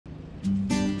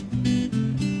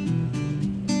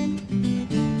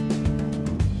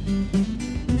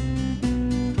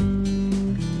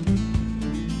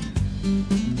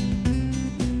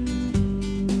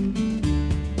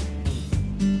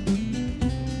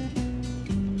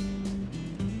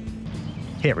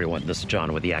Hey everyone, this is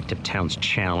John with the Active Towns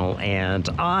channel, and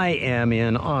I am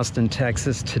in Austin,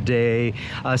 Texas today,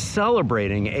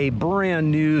 celebrating a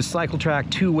brand new cycle track,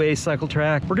 two-way cycle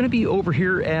track. We're going to be over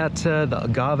here at the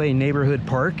Agave Neighborhood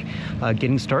Park,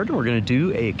 getting started. We're going to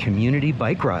do a community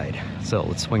bike ride. So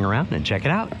let's swing around and check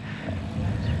it out.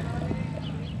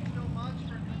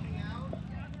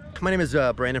 My name is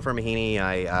Brandon Farmahini.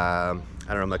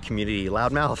 I don't know, I'm a community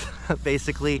loudmouth,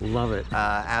 basically. Love it.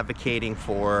 Advocating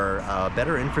for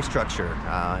better infrastructure,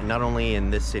 not only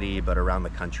in this city, but around the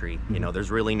country. You know, there's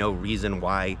really no reason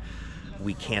why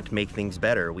we can't make things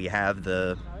better. We have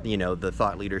the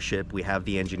thought leadership, we have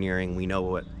the engineering, we know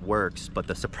what works, but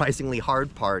the surprisingly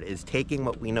hard part is taking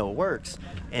what we know works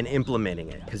and implementing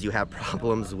it, because you have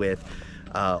problems with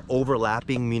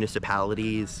overlapping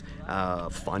municipalities,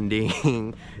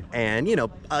 funding, and,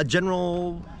 a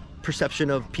general perception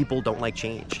of people don't like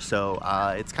change. So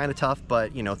it's kind of tough,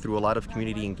 but through a lot of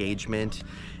community engagement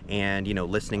and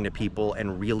listening to people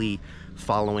and really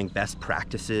following best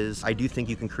practices, I do think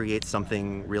you can create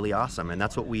something really awesome. And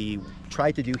that's what we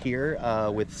try to do here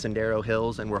with Sendero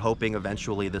Hills, and we're hoping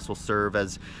eventually this will serve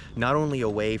as not only a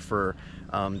way for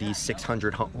these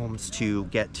 600 homes to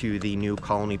get to the new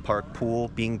Colony Park pool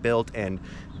being built and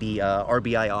the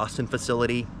RBI Austin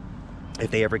facility, if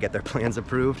they ever get their plans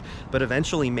approved, but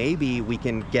eventually maybe we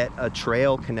can get a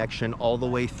trail connection all the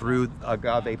way through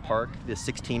Agave Park, the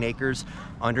 16 acres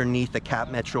underneath the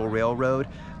Cap Metro Railroad,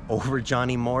 over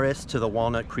Johnny Morris to the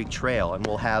Walnut Creek Trail, and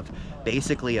we'll have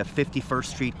basically a 51st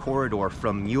Street corridor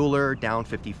from Mueller down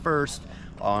 51st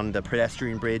on the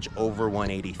pedestrian bridge over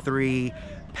 183,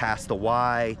 past the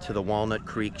Y to the Walnut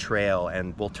Creek Trail,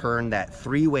 and we'll turn that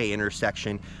three-way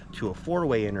intersection to a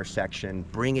four-way intersection,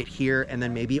 bring it here, and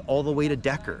then maybe all the way to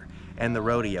Decker and the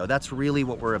rodeo. That's really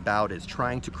what we're about, is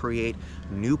trying to create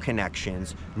new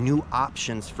connections, new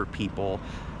options for people.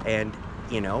 And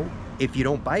if you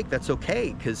don't bike, that's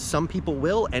okay, because some people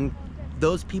will, and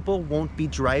those people won't be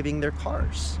driving their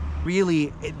cars.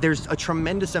 Really, there's a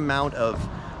tremendous amount of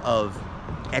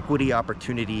equity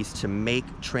opportunities to make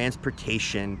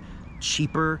transportation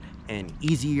cheaper and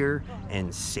easier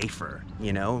and safer.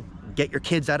 Get your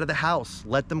kids out of the house,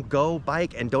 let them go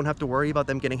bike, and don't have to worry about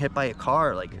them getting hit by a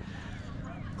car. Like,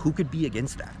 who could be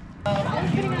against that?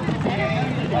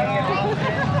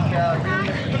 Really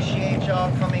appreciate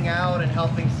y'all coming out and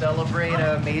helping celebrate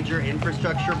a major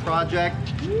infrastructure project.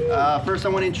 First, I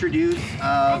want to introduce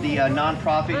the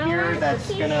nonprofit here that's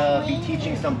going to be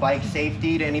teaching some bike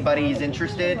safety to anybody who's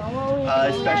interested.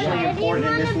 Especially important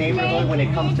in this neighborhood when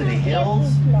it comes to the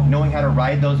hills, knowing how to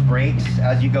ride those brakes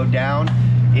as you go down.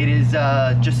 It is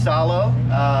Gisalo,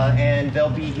 and they'll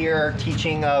be here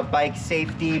teaching bike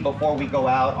safety before we go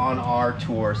out on our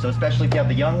tour. So especially if you have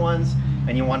the young ones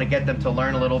and you want to get them to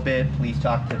learn a little bit, please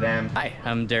talk to them. Hi,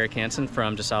 I'm Derek Hansen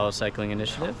from Gisalo Cycling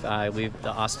Initiative. I lead the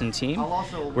Austin team.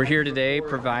 We're here today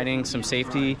providing some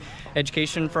safety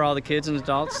education for all the kids and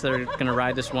adults that are going to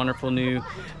ride this wonderful new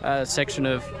section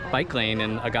of bike lane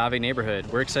in Agave Neighborhood.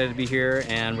 We're excited to be here,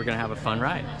 and we're going to have a fun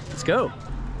ride. Let's go.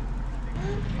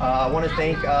 I want to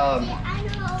thank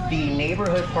the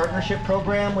Neighborhood Partnership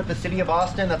Program with the City of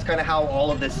Austin. That's kind of how all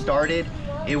of this started.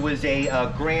 It was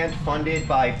a grant funded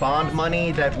by bond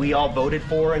money that we all voted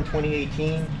for in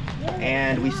 2018.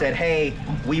 And we said, hey,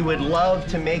 we would love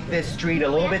to make this street a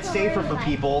little bit safer for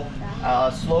people,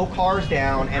 slow cars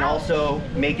down, and also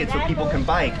make it so people can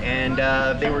bike. And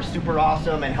they were super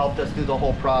awesome and helped us through the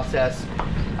whole process.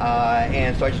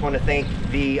 And so I just want to thank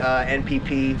the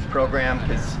NPP program,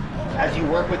 because as you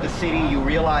work with the city, you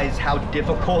realize how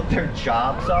difficult their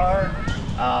jobs are.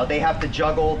 They have to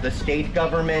juggle the state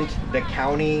government, the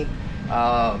county,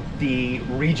 the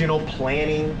regional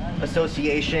planning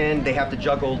association. They have to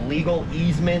juggle legal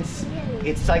easements.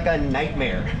 It's like a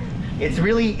nightmare.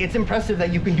 It's impressive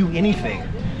that you can do anything.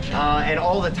 And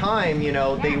all the time,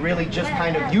 they really just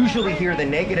kind of usually hear the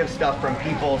negative stuff from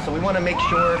people. So we want to make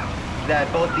sure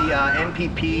that both the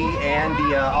NPP and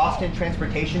the Austin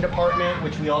Transportation Department,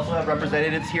 which we also have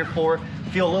representatives here for,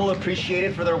 feel a little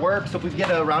appreciated for their work. So if we can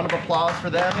get a round of applause for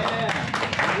them. Yeah.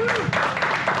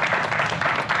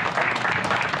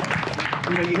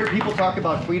 You hear people talk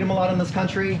about freedom a lot in this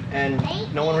country, and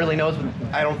no one really knows what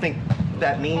I don't think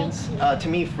that means. To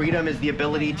me, freedom is the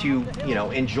ability to,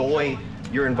 enjoy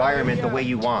your environment the way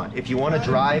you want. If you want to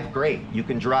drive, great, you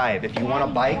can drive. If you want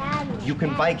to bike, you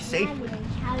can bike safely.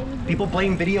 People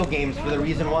blame video games for the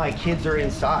reason why kids are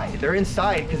inside. They're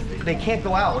inside because they can't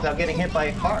go out without getting hit by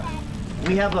a car.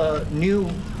 We have a new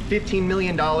 $15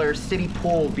 million city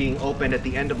pool being opened at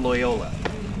the end of Loyola.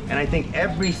 And I think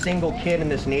every single kid in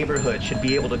this neighborhood should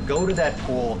be able to go to that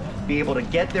pool, be able to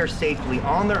get there safely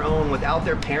on their own without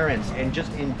their parents, and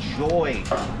just enjoy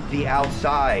the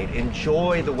outside,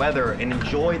 enjoy the weather, and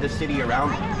enjoy the city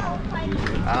around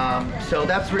them. So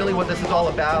that's really what this is all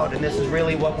about, and this is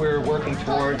really what we're working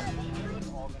towards.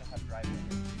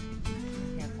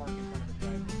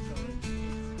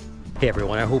 Hey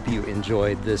everyone, I hope you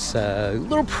enjoyed this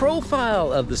little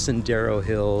profile of the Sendero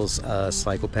Hills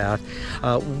cycle path.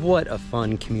 What a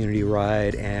fun community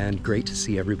ride, and great to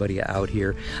see everybody out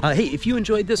here. Hey, if you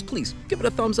enjoyed this, please give it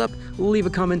a thumbs up, leave a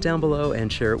comment down below,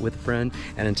 and share it with a friend.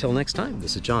 And until next time,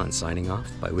 this is John signing off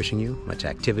by wishing you much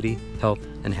activity, health,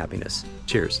 and happiness.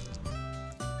 Cheers.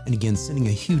 And again, sending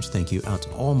a huge thank you out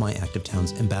to all my Active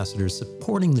Towns ambassadors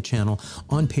supporting the channel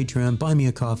on Patreon, Buy Me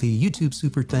a Coffee, YouTube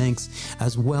Super Thanks,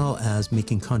 as well as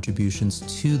making contributions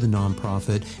to the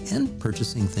nonprofit and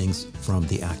purchasing things from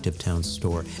the Active Towns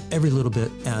store. Every little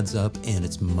bit adds up, and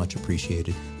it's much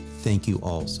appreciated. Thank you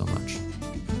all so much.